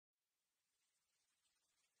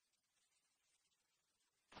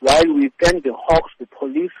While we thank the Hawks, the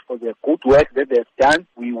police, for the good work that they've done,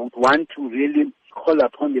 we would want to really call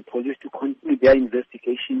upon the police to continue their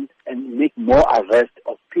investigation and make more arrests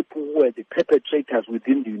of people who are the perpetrators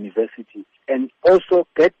within the university, and also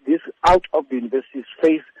get this out of the university's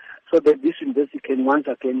face so that this university can once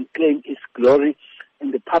again claim its glory in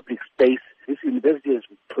the public space. This university has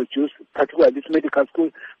produced, particularly this medical school,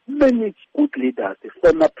 many good leaders. The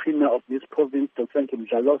former premier of this province, Dr.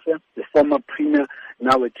 Mjalose, the former premier,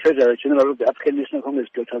 now a Treasurer General of the African National Congress,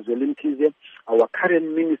 Dr. Zweli Mkhize, our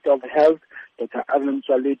current Minister of Health, Dr. Arlen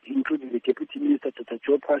Swaleti, including the Deputy Minister, Dr.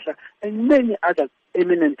 Joe Pasha, and many other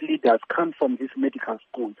eminent leaders come from this medical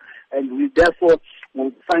school. And we therefore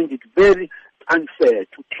would find it very unfair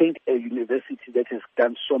to taint a university that has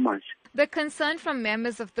done so much. The concern from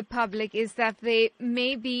members of the public is that they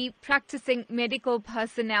may be practicing medical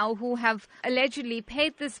personnel who have allegedly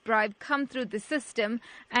paid this bribe, come through the system,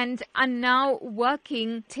 and are now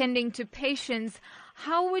working, tending to patients.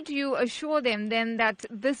 How would you assure them then that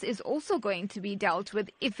this is also going to be dealt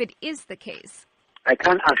with if it is the case? I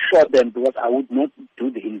can't assure them because I would not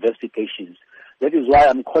do the investigations. That is why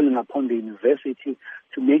I'm calling upon the university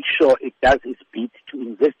to make sure it does its bit to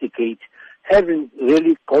investigate. Having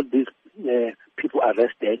really got these people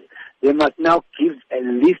arrested, they must now give a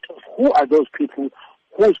list of who are those people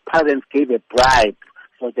whose parents gave a bribe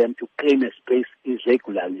for them to claim a space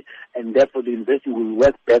irregularly, and therefore the university will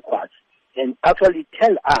work backwards and actually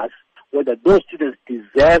tell us whether those students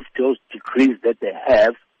deserve those degrees that they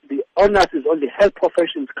have. The onus is on the Health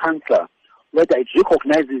Professions Council, whether it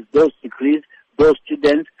recognizes those degrees, those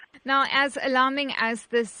students. Now, as alarming as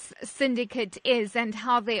this syndicate is and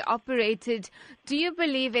how they operated, do you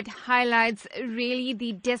believe it highlights really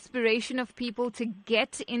the desperation of people to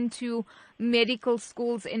get into medical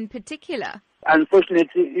schools in particular?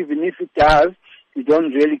 Unfortunately, even if it does, we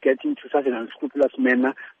don't really get into such an unscrupulous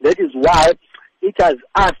manner. That is why it has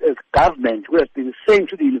us as government who have been saying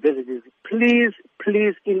to the universities, please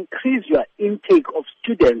increase your intake of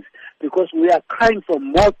students because we are crying for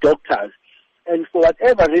more doctors. And for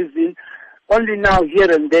whatever reason, only now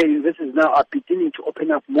here and there, universities now are beginning to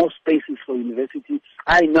open up more spaces for university.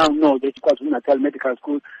 I now know that KwaZulu-Natal Medical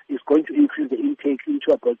School is going to increase the intake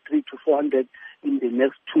into about 300 to 400 in the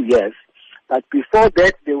next 2 years. But before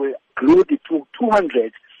that, they were glued to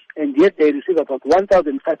 200, and yet they received about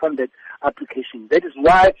 1,500 applications. That is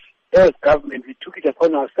why, as government, we took it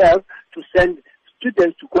upon ourselves to send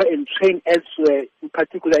students to go and train elsewhere, in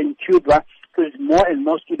particular in Cuba, so that more and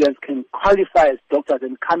more students can qualify as doctors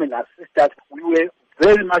and come and assist us. We were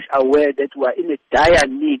very much aware that we are in a dire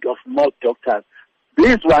need of more doctors.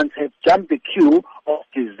 These ones have jumped the queue of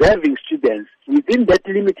deserving students. Within that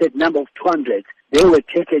limited number of 200, they were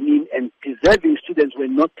taken in, and deserving students were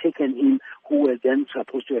not taken in who were then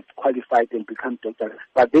supposed to have qualified and become doctors.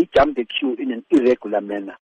 But they jumped the queue in an irregular manner.